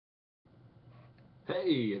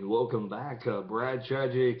Hey, and welcome back, Brad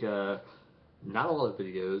Tragic. Not a lot of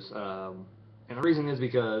videos, and the reason is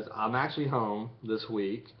because I'm actually home this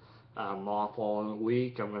week. I'm off all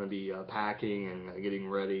week. I'm going to be packing and getting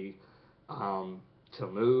ready um, to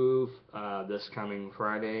move this coming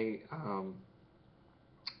Friday.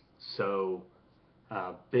 So,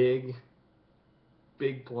 big,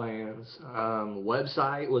 big plans.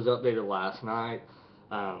 Website was updated last night.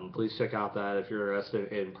 Please check out that if you're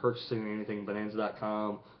interested in purchasing anything.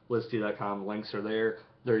 Bonanza.com, Listy.com, links are there.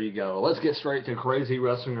 There you go. Let's get straight to crazy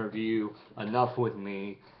wrestling review. Enough with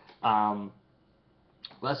me. Um,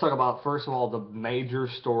 let's talk about first of all the major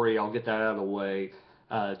story. I'll get that out of the way.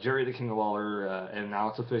 Jerry the King of Lawler, and now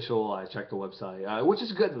it's official. I checked the website, which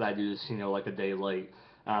is good that I do this, like a day late,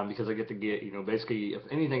 because I get to get, basically if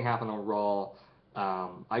anything happened on Raw,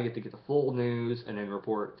 I get to get the full news and then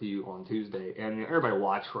report to you on Tuesday. And everybody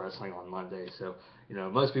watch wrestling on Monday, so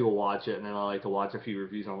most people watch it, and then I like to watch a few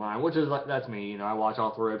reviews online, which is like that's me. I watch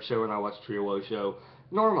Off the Rip show and I watch Trio Woe show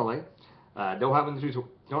normally. Don't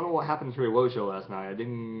know what happened to Trio Woe show last night. I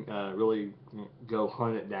didn't really go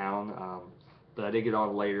hunt it down. But I did get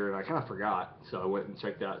on later, and I kind of forgot, so I went and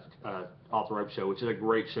checked out Off the Rope Show, which is a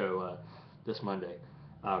great show this Monday.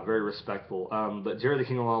 Very respectful. But Jerry the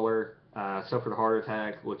King of Lawler suffered a heart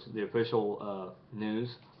attack, which is the official news.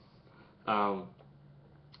 Um,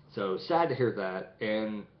 so sad to hear that.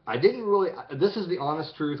 And I didn't really. This is the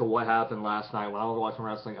honest truth of what happened last night when I was watching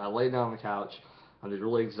wrestling. I laid down on the couch. I was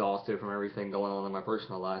really exhausted from everything going on in my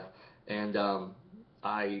personal life, and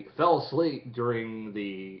I fell asleep during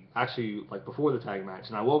the actually like before the tag match,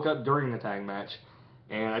 and I woke up during the tag match,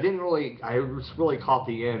 and I just really caught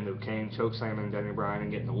the end of Kane chokeslamming Daniel Bryan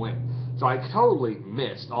and getting the win. So I totally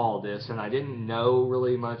missed all of this, and I didn't know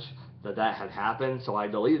really much that had happened. So I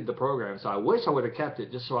deleted the program. So I wish I would have kept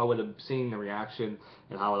it just so I would have seen the reaction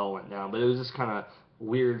and how it all went down. But it was just kind of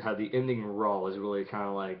weird how the ending of Raw was really kind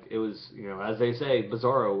of like it was, as they say,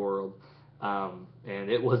 Bizarro World, and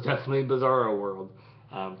it was definitely Bizarro World.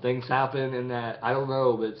 Things happen in that I don't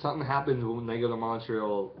know, but something happens when they go to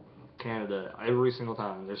Montreal, Canada. Every single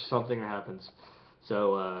time, there's something that happens.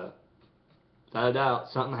 So, without a doubt,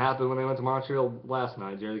 something happened when they went to Montreal last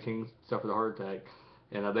night. Jerry the King suffered a heart attack,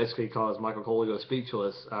 and basically caused Michael Cole to go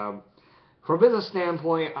speechless. From a business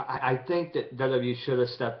standpoint, I think that WWE should have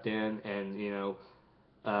stepped in and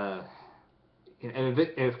uh, and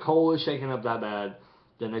if Cole is shaking up that bad,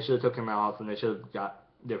 then they should have took him out and they should have got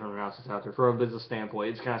different announcers out there. From a business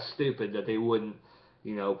standpoint, it's kind of stupid that they wouldn't,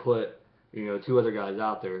 put two other guys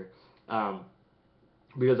out there. Um,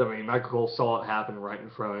 because I mean, Michael Cole saw it happen right in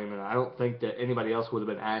front of him, and I don't think that anybody else would have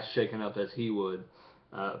been as shaken up as he would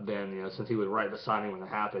been, since he was right beside him when it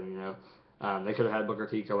happened. They could have had Booker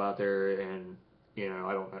T go out there, and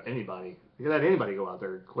I don't know anybody. They could have had anybody go out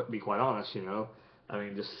there. Be quite honest, I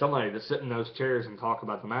mean, just somebody to sit in those chairs and talk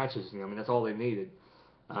about the matches. I mean, that's all they needed.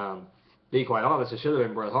 Um, be quite honest, it should have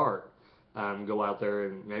been Bret Hart. Go out there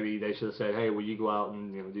and maybe they should have said, "Hey, will you go out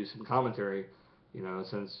and do some commentary?"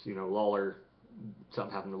 Since Lawler,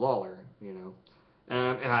 something happened to Lawler.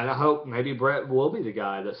 And I hope maybe Bret will be the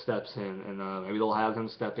guy that steps in, and maybe they'll have him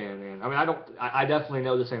step in. And I mean, I definitely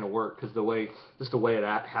know this ain't a work because just the way it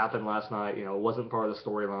happened last night, it wasn't part of the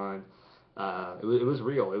storyline. It was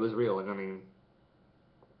real. It was real, and I mean,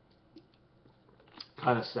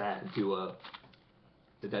 kind of sad to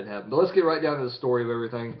that happened. But let's get right down to the story of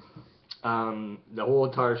everything. The whole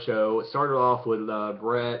entire show. It started off with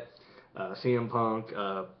Bret, CM Punk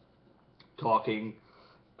talking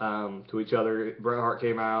to each other. Bret Hart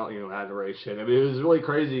came out, adoration. I mean, it was really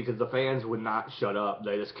crazy because the fans would not shut up.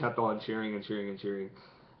 They just kept on cheering and cheering and cheering.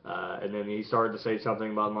 And then he started to say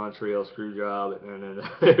something about Montreal screw job, and then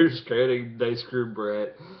they screwed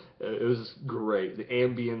Bret. It was great. The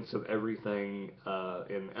ambience of everything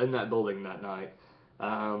in that building that night.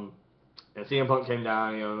 Um, and CM Punk came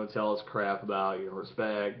down, to tell us crap about,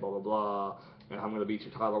 respect, blah, blah, blah. I'm going to beat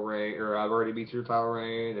your title reign, or I've already beat your title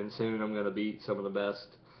reign, and soon I'm going to beat some of the best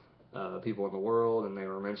people in the world. And they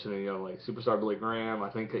were mentioning, like Superstar Billy Graham. I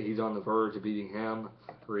think that he's on the verge of beating him,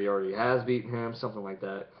 or he already has beaten him, something like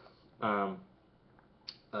that. Um,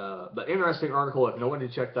 but interesting article. If no one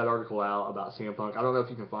did check that article out about CM Punk, I don't know if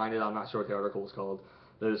you can find it. I'm not sure what the article was called.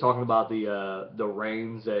 They're talking about the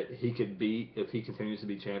reigns that he could beat if he continues to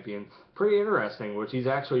be champion. Pretty interesting. Which he's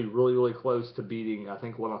actually really really close to beating. I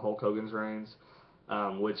think one of Hulk Hogan's reigns.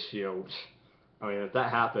 Which I mean if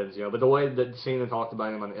that happens, but the way that Cena talked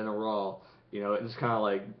about him in a Raw, it's kind of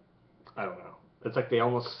like I don't know. It's like they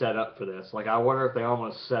almost set up for this. Like I wonder if they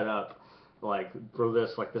almost set up like for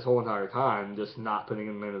this like this whole entire time, just not putting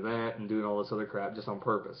in the main event and doing all this other crap just on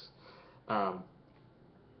purpose. Um,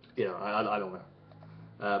 I don't know.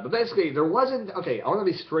 But basically, there wasn't. Okay, I want to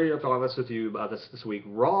be straight up honest with you about this week.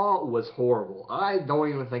 Raw was horrible. I don't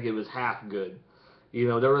even think it was half good. You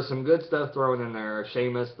know, there was some good stuff thrown in there.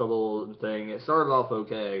 Sheamus, the little thing, it started off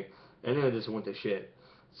okay, and then it just went to shit.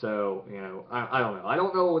 So, you know, I don't know. I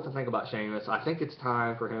don't know what to think about Sheamus. I think it's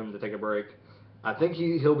time for him to take a break. I think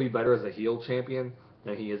he'll be better as a heel champion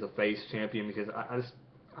than he is a face champion because I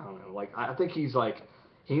don't know. Like, I think he's like,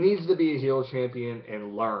 he needs to be a heel champion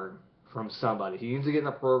and learn from somebody. He needs to get in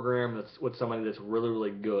a program that's with somebody that's really,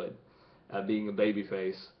 really good at being a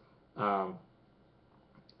babyface. Um,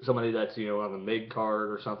 Somebody that's, you know, on the mid card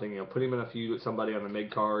or something. You know, put him in a feud with somebody on the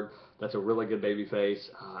mid card that's a really good babyface.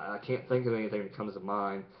 I can't think of anything that comes to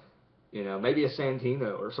mind. You know, maybe a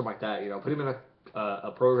Santino or something like that. You know, put him in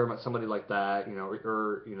a program with somebody like that. You know,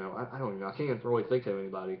 or you know, I don't even know. I can't even really think of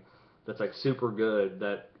anybody that's like super good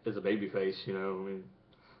that is a babyface. You know, I mean,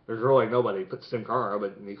 there's really nobody. Put Sin Cara,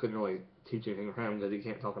 but he couldn't really teach anything from him because he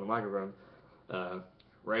can't talk on the microphone. Uh,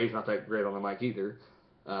 Ray's not that great on the mic either.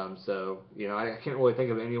 So, you know, I can't really think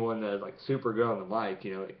of anyone that's like super good on the mic,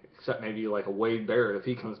 you know, except maybe like a Wade Barrett if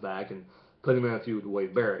he comes back and put him in a feud with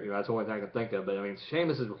Wade Barrett. You know, that's the only thing I can think of. But I mean,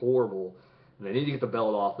 Sheamus is horrible, and they need to get the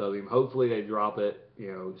belt off of him. Hopefully, they drop it,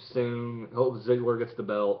 you know, soon. Hope Ziggler gets the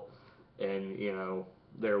belt, and you know,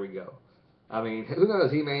 there we go. I mean, who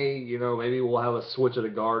knows? He may, you know, maybe we'll have a switch of the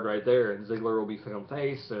guard right there, and Ziggler will become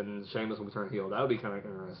face, and Sheamus will turn heel. That would be kind of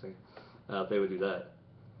interesting if they would do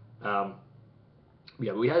that.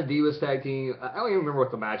 Yeah, we had a Divas tag team. I don't even remember what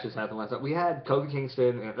the matches happened last night. We had Kofi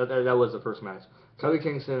Kingston, and that was the first match. Kofi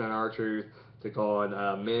Kingston and R-Truth took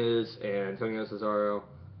on Miz and Antonio Cesaro.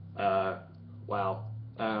 Wow.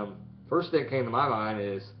 First thing that came to my mind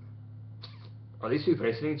is, are these two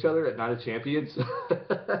facing each other at Night of Champions?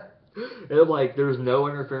 And like, there was no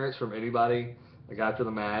interference from anybody, like after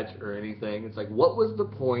the match or anything. It's like, what was the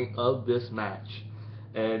point of this match?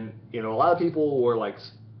 And you know, a lot of people were like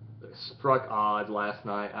struck odd last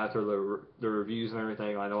night after the reviews and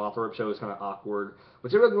everything. I know Off the Rip Show was kind of awkward,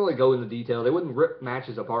 which they wouldn't really go into detail. They wouldn't rip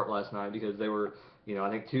matches apart last night because they were, you know, I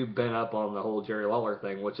think too bent up on the whole Jerry Lawler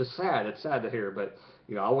thing, which is sad. It's sad to hear, but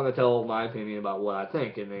you know, I want to tell my opinion about what I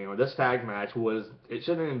think. And you know, this tag match it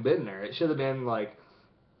shouldn't have even been there. It should have been like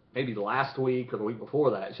maybe last week or the week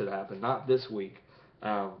before that. It should have happened, not this week.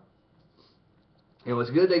 You know,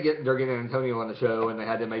 it's good they're getting Antonio on the show, and they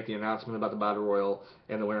had to make the announcement about the Battle Royal,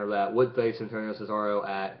 and the winner of that would face Antonio Cesaro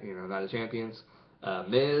at, you know, Night of Champions.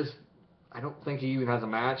 Miz, I don't think he even has a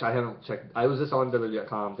match. I haven't checked. I was just on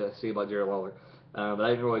WWE.com to see about Jerry Lawler, but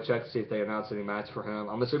I didn't really check to see if they announced any match for him.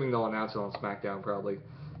 I'm assuming they'll announce it on SmackDown probably.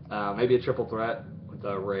 Maybe a triple threat with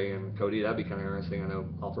Ray and Cody. That'd be kind of interesting. I know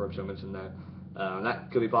Off the Rope Show mentioned that.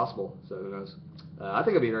 That could be possible, so who knows. I think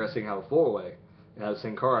it'd be interesting to have a four-way and have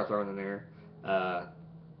Sin Cara thrown in there.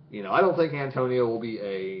 You know, I don't think Antonio will be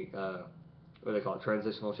a what do they call it,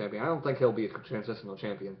 transitional champion. I don't think he'll be a transitional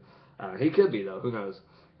champion. He could be though. Who knows?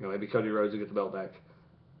 You know, maybe Cody Rhodes will get the belt back,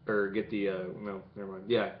 or get the no, never mind.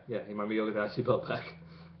 Yeah, he might be able to get the IC belt back.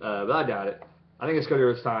 But I doubt it. I think it's Cody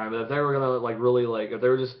Rhodes' time. But if they were gonna like really like, if they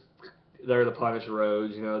were just there to punish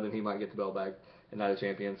Rhodes, you know, then he might get the belt back and Night of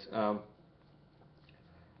Champions.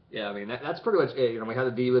 Yeah, I mean, that's pretty much it. You know, we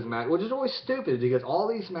had the Divas match, which is always stupid because all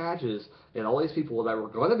these matches and all these people that were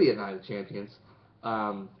going to be at Night of Champions,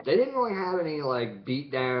 they didn't really have any, like,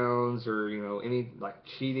 beatdowns or, you know, any, like,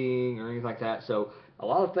 cheating or anything like that. So a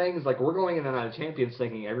lot of things, like, we're going into Night of Champions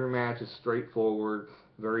thinking every match is straightforward,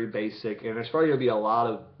 very basic, and there's probably going to be a lot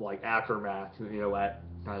of, like, aftermath, you know, at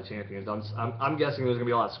Night of Champions. I'm guessing there's going to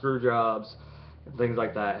be a lot of screw jobs and things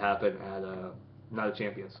like that happen at Night of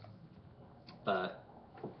Champions.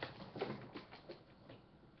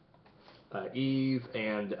 Eve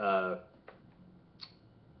and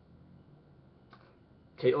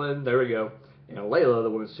Caitlyn, there we go, and Layla, the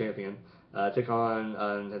women's champion, took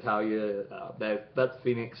on Natalya, Beth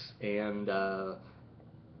Phoenix, and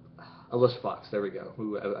Alicia Fox. There we go.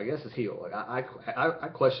 Who I guess is heel. Like I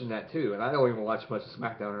question that too, and I don't even watch much of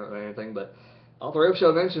SmackDown or anything, but Off the Rip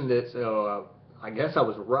Show mentioned it, so I guess I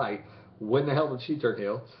was right. When the hell did she turn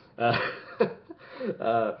heel?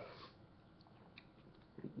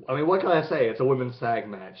 I mean, what can I say? It's a women's tag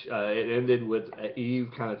match. It ended with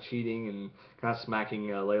Eve kind of cheating and kind of smacking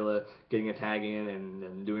Layla, getting a tag in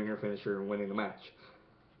and doing her finisher and winning the match.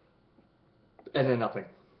 And then nothing.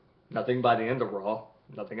 Nothing by the end of Raw.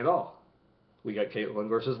 Nothing at all. We got Caitlyn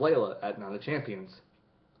versus Layla at Night of Champions.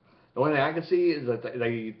 The only thing I can see is that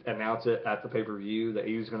they announce it at the pay-per-view that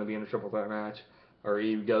Eve's going to be in a triple threat match, or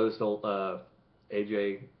Eve goes to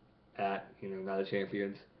AJ at, you know, Night of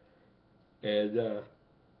Champions, and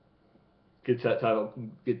gets that title,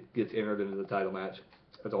 gets entered into the title match.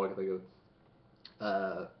 That's all I can think of.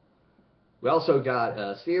 Uh, we also got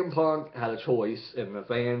CM Punk had a choice, and the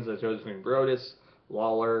fans that chose between Brodus,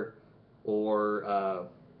 Lawler, or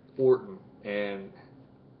Orton. And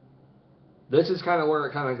this is kind of where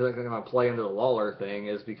it kind of going to play into the Lawler thing,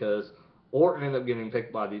 is because Orton ended up getting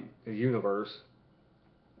picked by the Universe.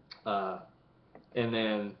 And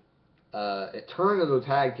then it turned into a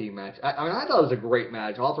tag team match. I mean, I thought it was a great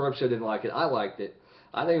match. Author Up Show didn't like it. I liked it.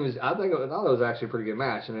 I thought it was actually a pretty good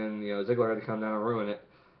match. And then Ziggler had to come down and ruin it.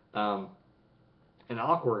 An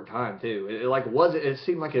awkward time too. It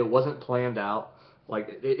seemed like it wasn't planned out.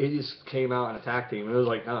 Like it just came out in a tag team. And it was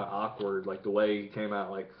like kind of awkward, like the way he came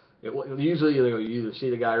out. Like usually you either see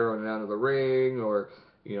the guy running down to the ring, or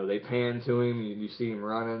they pan to him. You see him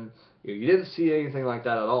running. You didn't see anything like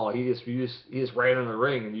that at all. He just ran in the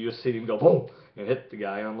ring, and you just see him go boom and hit the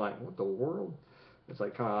guy. And I'm like, what the world? It's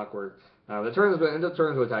like kind of awkward. It ends up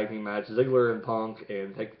turning into a tag team match. Ziggler and Punk,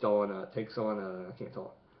 and takes on I can't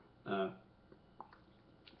talk.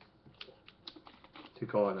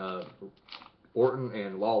 Orton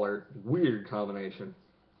and Lawler. Weird combination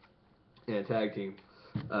in a tag team.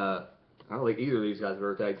 I don't think either of these guys have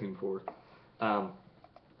ever tag teamed before.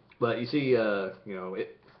 But you see,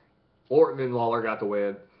 Orton and Lawler got the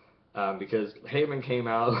win because Heyman came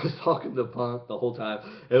out and was talking to Punk the whole time.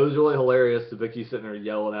 It was really hilarious to Vicky sitting there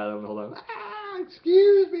yelling at him the whole time.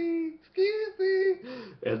 Excuse me.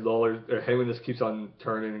 And Heyman just keeps on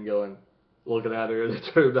turning and going, looking at her, and then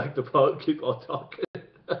turning back to Punk, keep on talking.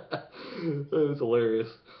 It was hilarious.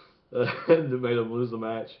 And it made him lose the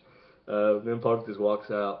match. Then Punk just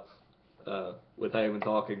walks out with Heyman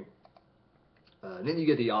talking. And then you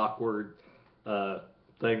get the awkward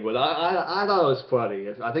thing. But I thought it was funny.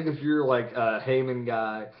 I think if you're like a Heyman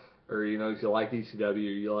guy, or if you like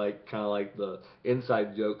ECW, you like kind of like the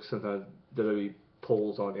inside jokes sometimes WWE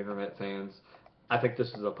pulls on internet fans. I think this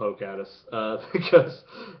is a poke at us because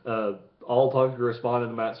all Punk responded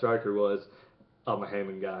to Matt Striker was, "I'm a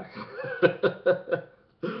Heyman guy." I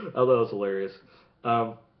thought it was hilarious.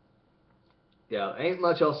 Yeah, ain't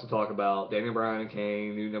much else to talk about. Daniel Bryan and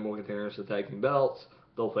Kane, new number one contenders for the tag team belts.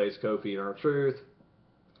 They'll face Kofi and R-Truth.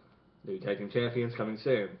 New tag team champions coming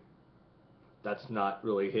soon. That's not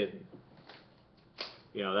really hidden.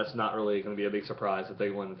 That's not really going to be a big surprise if they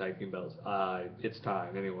win the tag team belts. It's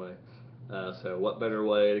time anyway. So what better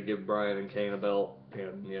way to give Bryan and Kane a belt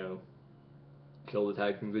and, kill the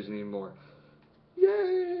tag team division even more?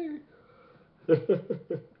 Yay!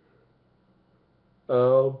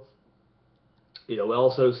 We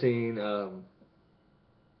also seen, what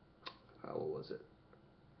was it?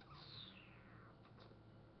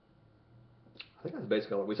 I think that's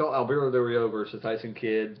basically all. We saw Alberto Del Rio versus Tyson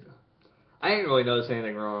Kidd. I didn't really notice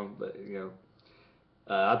anything wrong, but,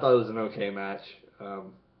 I thought it was an okay match.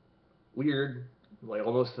 Weird, like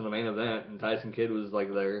almost in the main event, and Tyson Kidd was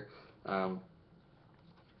like there.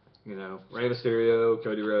 Rey Mysterio,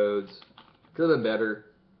 Cody Rhodes, could have been better.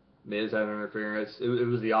 Miz had an interference. It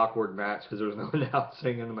was the awkward match because there was no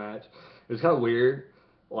announcing in the match. It was kind of weird.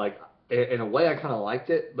 Like, in a way, I kind of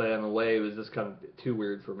liked it, but in a way, it was just kind of too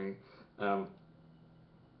weird for me. And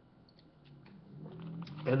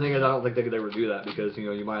the thing is, I don't think they could ever do that because,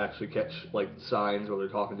 you might actually catch, like, signs where they're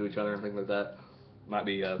talking to each other and things like that. Might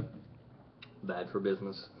be bad for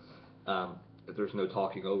business if there's no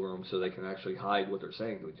talking over them so they can actually hide what they're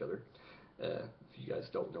saying to each other. If you guys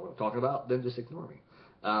don't know what I'm talking about, then just ignore me.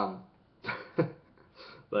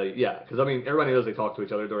 But yeah, because everybody knows they talk to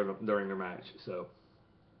each other during their match, so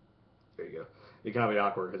there you go. It kind of be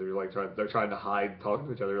awkward because they're trying to hide talking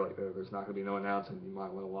to each other. Like there's not going to be no announcing. You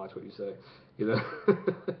might want to watch what you say, yeah.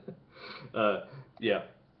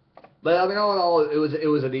 But all in all, it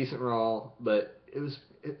was a decent Raw, but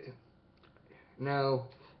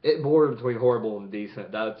it bordered between horrible and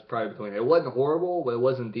decent. That's probably between. It wasn't horrible, but it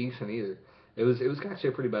wasn't decent either. It was actually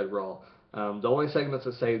a pretty bad Raw. The only segments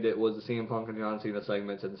that saved it was the CM Punk and John Cena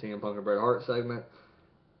segments and the CM Punk and Bret Hart segment.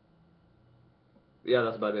 Yeah,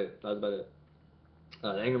 that's about it. The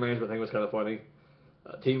anger management thing was kind of funny.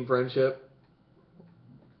 Team friendship,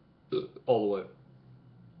 all the way.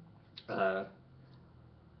 So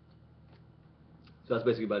that's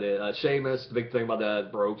basically about it. Sheamus, the big thing about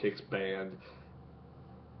that, bro kicks banned.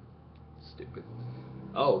 Stupid.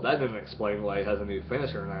 Oh, that didn't explain why he has a new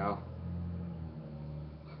finisher now.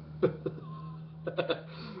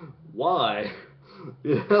 Why?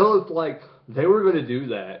 It's like they were going to do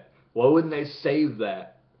that. Why wouldn't they save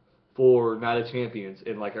that for Night of Champions?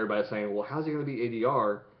 And like everybody's saying, well, how's he going to beat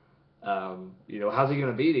ADR? How's he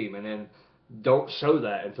going to beat him? And then don't show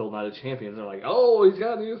that until Night of Champions. They're like, oh, he's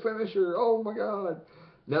got a new finisher. Oh my God.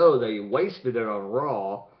 No, they wasted it on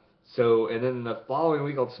Raw. So, and then the following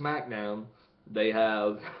week on SmackDown, they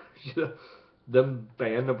have them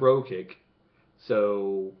ban the bro kick.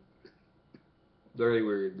 So very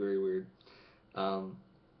weird, very weird. Um,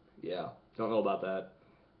 yeah, don't know about that.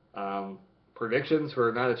 Predictions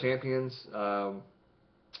for Night of Champions.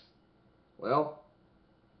 Well,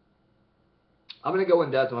 I'm gonna go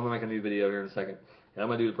in depth and I'm gonna make a new video here in a second. And I'm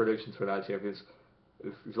gonna do the predictions for Night of Champions.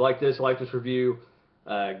 If you like this review,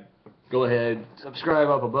 go ahead, subscribe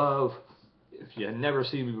up above. If you never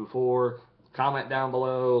seen me before, comment down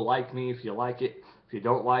below, like me if you like it. If you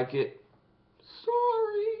don't like it,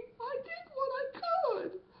 sorry, I did what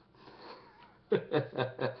I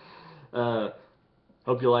could.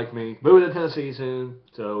 Hope you like me. Moving to Tennessee soon,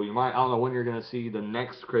 so you might, I don't know when you're going to see the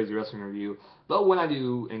next Crazy Wrestling review, but when I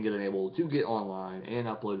do and get able to get online and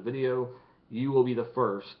upload video, you will be the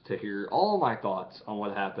first to hear all my thoughts on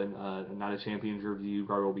what happened. Not a Champions review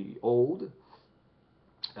probably will be old,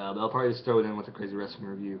 but I'll probably just throw it in with a Crazy Wrestling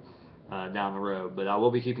review down the road. But I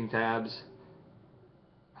will be keeping tabs.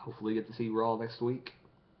 Hopefully get to see Raw next week.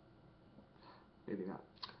 Maybe not.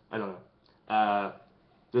 I don't know.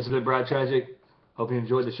 This has been Brad Tragic. Hope you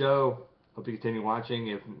enjoyed the show. Hope you continue watching.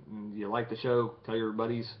 If you like the show, tell your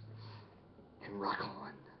buddies. And rock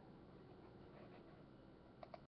on.